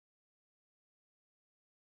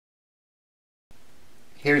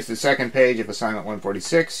Here's the second page of assignment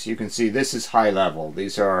 146. You can see this is high level.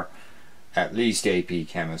 These are at least AP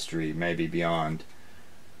chemistry, maybe beyond.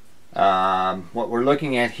 What we're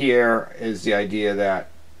looking at here is the idea that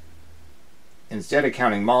instead of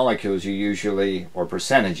counting molecules, you usually, or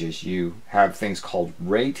percentages, you have things called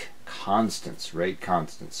rate constants. Rate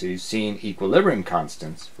constants. So you've seen equilibrium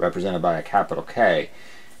constants represented by a capital K.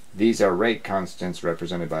 These are rate constants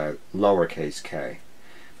represented by a lowercase k.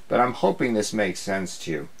 But I'm hoping this makes sense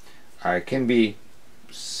to you. It can be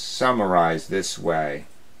summarized this way,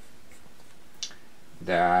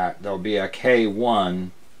 that there'll be a K1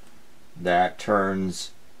 that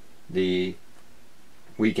turns the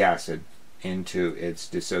weak acid into its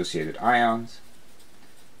dissociated ions.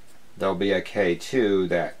 There'll be a K2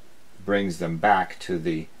 that brings them back to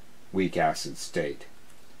the weak acid state.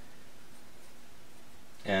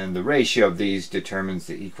 And the ratio of these determines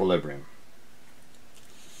the equilibrium.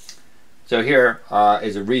 So here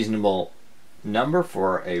is a reasonable number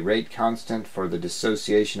for a rate constant for the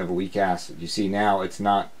dissociation of a weak acid. You see now it's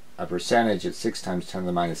not a percentage, it's 6 times 10 to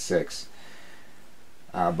the minus 6.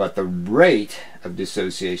 But the rate of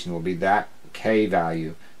dissociation will be that K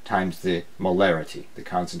value times the molarity, the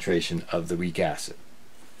concentration of the weak acid.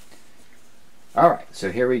 Alright, so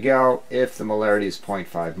here we go. If the molarity is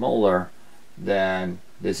 0.5 molar, then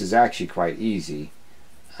this is actually quite easy.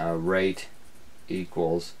 Rate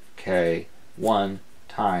equals K1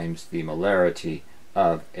 times the molarity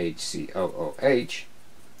of HCOOH,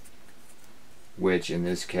 which in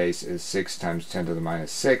this case is 6 times 10 to the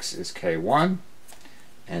minus 6 is K1,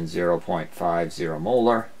 and 0.50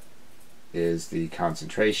 molar is the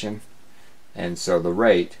concentration, and so the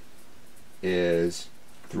rate is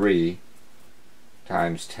 3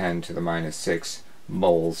 times 10 to the minus 6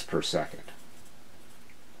 moles per second.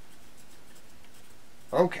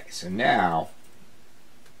 Okay, so now,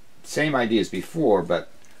 same idea as before, but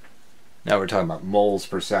now we're talking about moles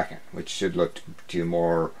per second, which should look to you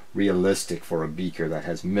more realistic for a beaker that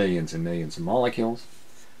has millions and millions of molecules.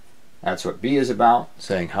 That's what B is about,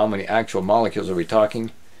 saying how many actual molecules are we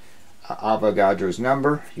talking. Avogadro's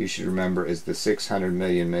number, you should remember, is the 600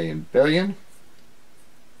 million billion,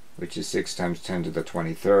 which is 6 times 10 to the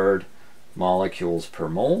 23rd molecules per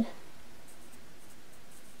mole.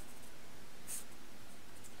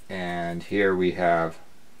 And here we have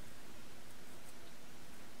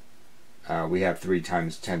 3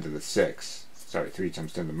 times 10 to the 6. Sorry, 3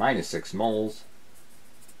 times 10 to the minus 6 moles.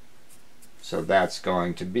 So that's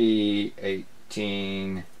going to be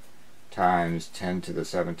 18 times 10 to the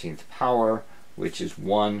 17th power, which is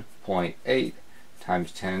 1.8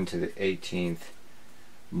 times 10 to the 18th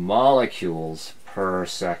molecules per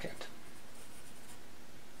second.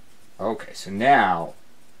 Okay, so now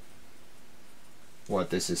what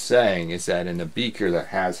this is saying is that in a beaker that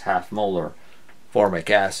has half molar formic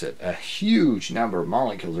acid, a huge number of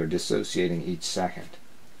molecules are dissociating each second.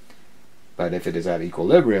 But if it is at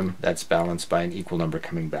equilibrium, that's balanced by an equal number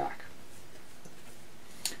coming back.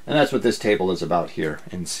 And that's what this table is about here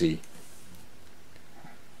in C.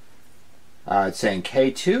 It's saying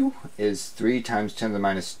K2 is 3 times 10 to the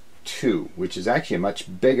minus 2, which is actually a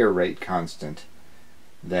much bigger rate constant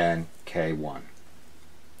than K1.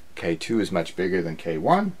 K2 is much bigger than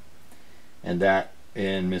K1, and that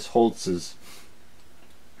in Ms. Holtz's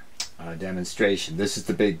demonstration, this is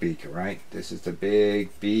the big beaker, right? This is the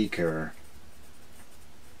big beaker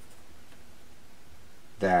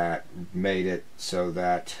that made it so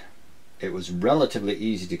that it was relatively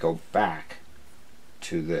easy to go back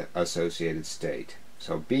to the associated state.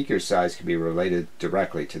 So beaker size can be related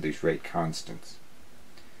directly to these rate constants.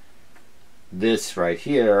 This right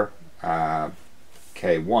here,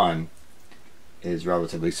 K1, is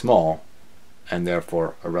relatively small, and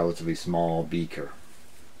therefore a relatively small beaker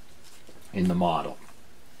in the model.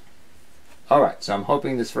 Alright, so I'm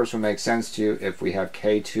hoping this first one makes sense to you. If we have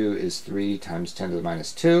K2 is 3 times 10 to the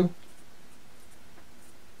minus 2,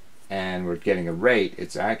 and we're getting a rate,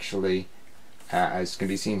 it's actually, as can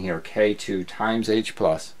be seen here, K2 times H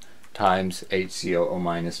plus times HCOO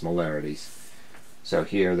minus molarities. So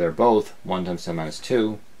here they're both 1 times 10 minus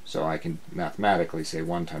 2, so I can mathematically say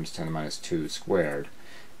 1 times 10 to the minus 2 squared,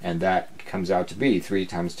 and that comes out to be 3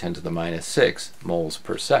 times 10 to the minus 6 moles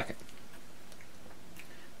per second,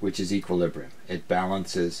 which is equilibrium. It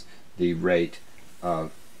balances the rate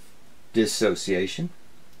of dissociation.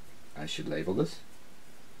 I should label this.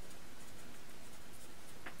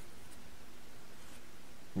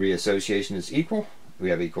 Reassociation is equal. We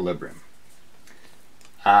have equilibrium.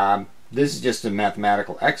 This is just a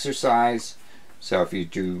mathematical exercise. So if you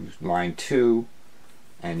do line 2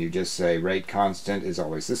 and you just say rate constant is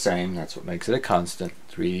always the same, that's what makes it a constant,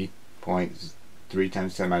 3.0 3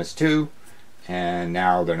 times 10 to the minus 2, and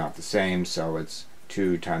now they're not the same, so it's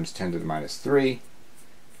 2 times 10 to the minus 3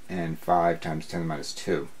 and 5 times 10 to the minus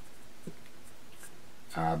 2.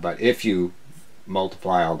 But if you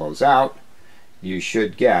multiply all those out, you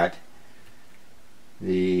should get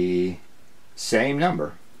the same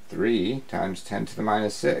number, 3 times 10 to the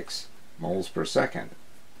minus 6 moles per second,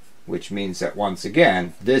 which means that once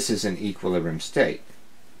again this is an equilibrium state.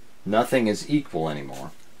 Nothing is equal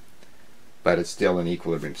anymore, but it's still an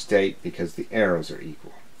equilibrium state because the arrows are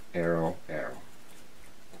equal. Arrow, arrow.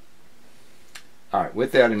 Alright,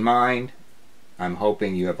 with that in mind, I'm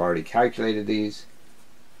hoping you have already calculated these.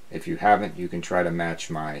 If you haven't, you can try to match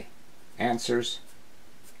my answers.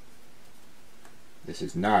 This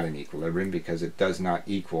is not an equilibrium because it does not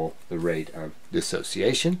equal the rate of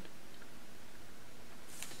dissociation.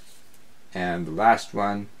 And the last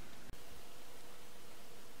one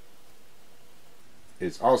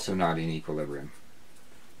is also not in equilibrium.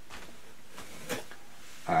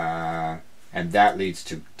 And that leads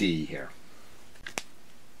to D here.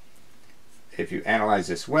 If you analyze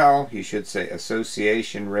this well, you should say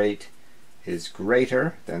association rate is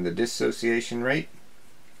greater than the dissociation rate,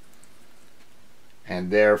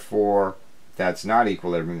 and therefore that's not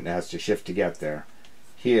equilibrium. It has to shift to get there.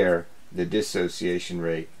 Here the dissociation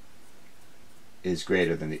rate is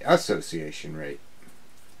greater than the association rate,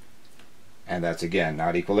 and that's again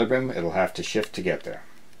not equilibrium. It'll have to shift to get there.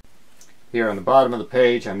 Here on the bottom of the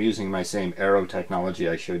page I'm using my same arrow technology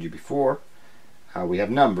I showed you before. We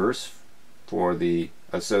have numbers for the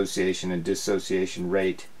association and dissociation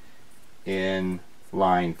rate in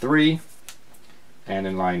line 3 and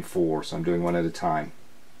in line 4, so I'm doing one at a time.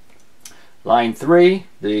 Line 3,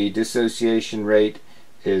 the dissociation rate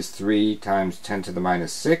is 3 times 10 to the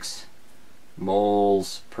minus 6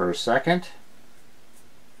 moles per second,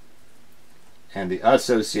 and the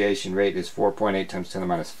association rate is 4.8 times 10 to the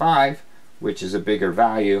minus 5, which is a bigger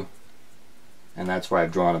value, and that's why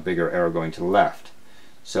I've drawn a bigger arrow going to the left.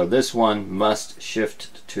 So this one must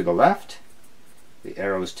shift to the left. The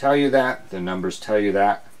arrows tell you that, the numbers tell you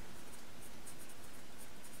that,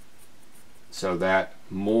 so that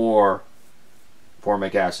more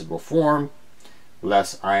formic acid will form,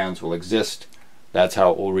 less ions will exist. That's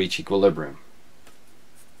how it will reach equilibrium.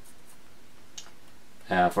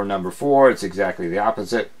 For number 4, it's exactly the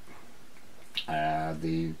opposite.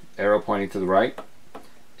 The arrow pointing to the right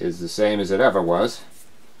is the same as it ever was.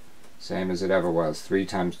 Same as it ever was. 3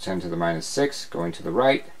 times 10 to the minus 6 going to the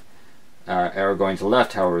right. Arrow going to the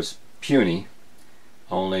left, however, is puny.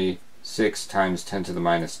 Only 6 times 10 to the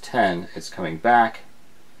minus 10 is coming back,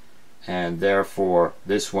 and therefore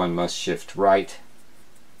this one must shift right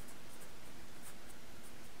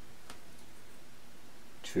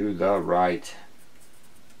to the right.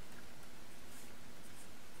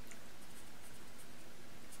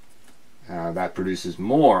 That produces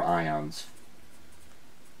more ions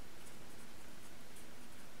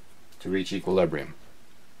to reach equilibrium.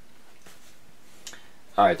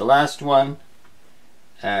 Alright, the last one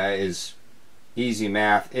is easy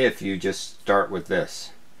math if you just start with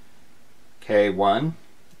this. K1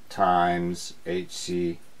 times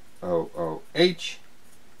HCOOH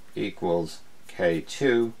equals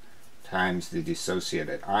K2 times the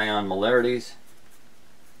dissociated ion molarities.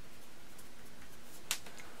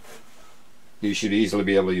 You should easily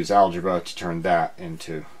be able to use algebra to turn that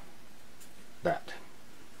into that.